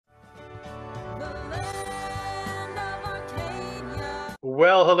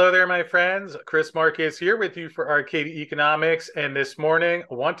Well, hello there, my friends. Chris Marcus here with you for Arcadia Economics. And this morning,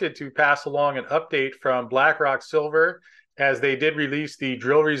 I wanted to pass along an update from Blackrock Silver as they did release the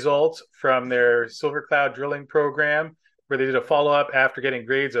drill results from their Silver Cloud drilling program, where they did a follow-up after getting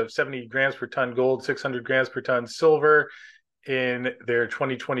grades of 70 grams per ton gold, 600 grams per ton silver in their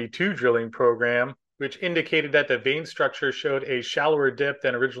 2022 drilling program, which indicated that the vein structure showed a shallower dip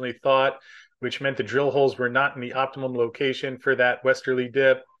than originally thought, which meant the drill holes were not in the optimum location for that westerly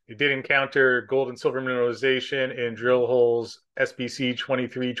dip. It did encounter gold and silver mineralization in drill holes SBC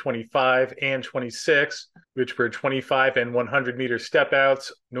 23, 25, and 26, which were 25 and 100 meter step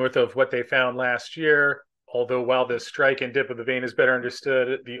outs north of what they found last year. Although while the strike and dip of the vein is better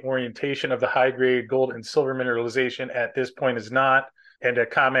understood, the orientation of the high-grade gold and silver mineralization at this point is not. And a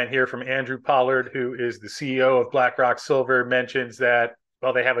comment here from Andrew Pollard, who is the CEO of Blackrock Silver, mentions that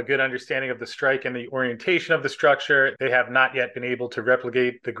while they have a good understanding of the strike and the orientation of the structure, they have not yet been able to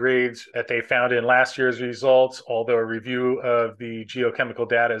replicate the grades that they found in last year's results, although a review of the geochemical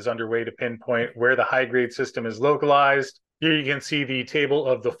data is underway to pinpoint where the high-grade system is localized. Here you can see the table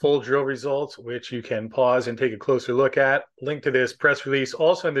of the full drill results, which you can pause and take a closer look at. Link to this press release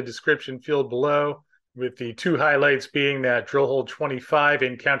also in the description field below, with the two highlights being that drill hole 25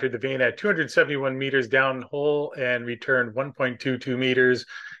 encountered the vein at 271 meters downhole and returned 1.22 meters,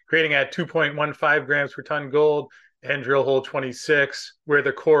 grading at 2.15 grams per ton gold, and drill hole 26, where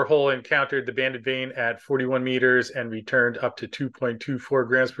the core hole encountered the banded vein at 41 meters and returned up to 2.24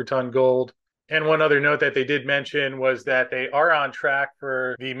 grams per ton gold. And one other note that they did mention was that they are on track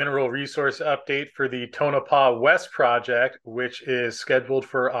for the mineral resource update for the Tonopah West project, which is scheduled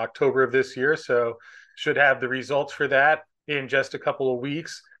for October of this year. So should have the results for that in just a couple of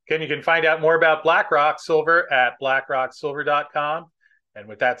weeks. Again, you can find out more about Blackrock Silver at blackrocksilver.com. And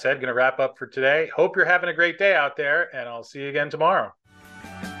with that said, going to wrap up for today. Hope you're having a great day out there, and I'll see you again tomorrow.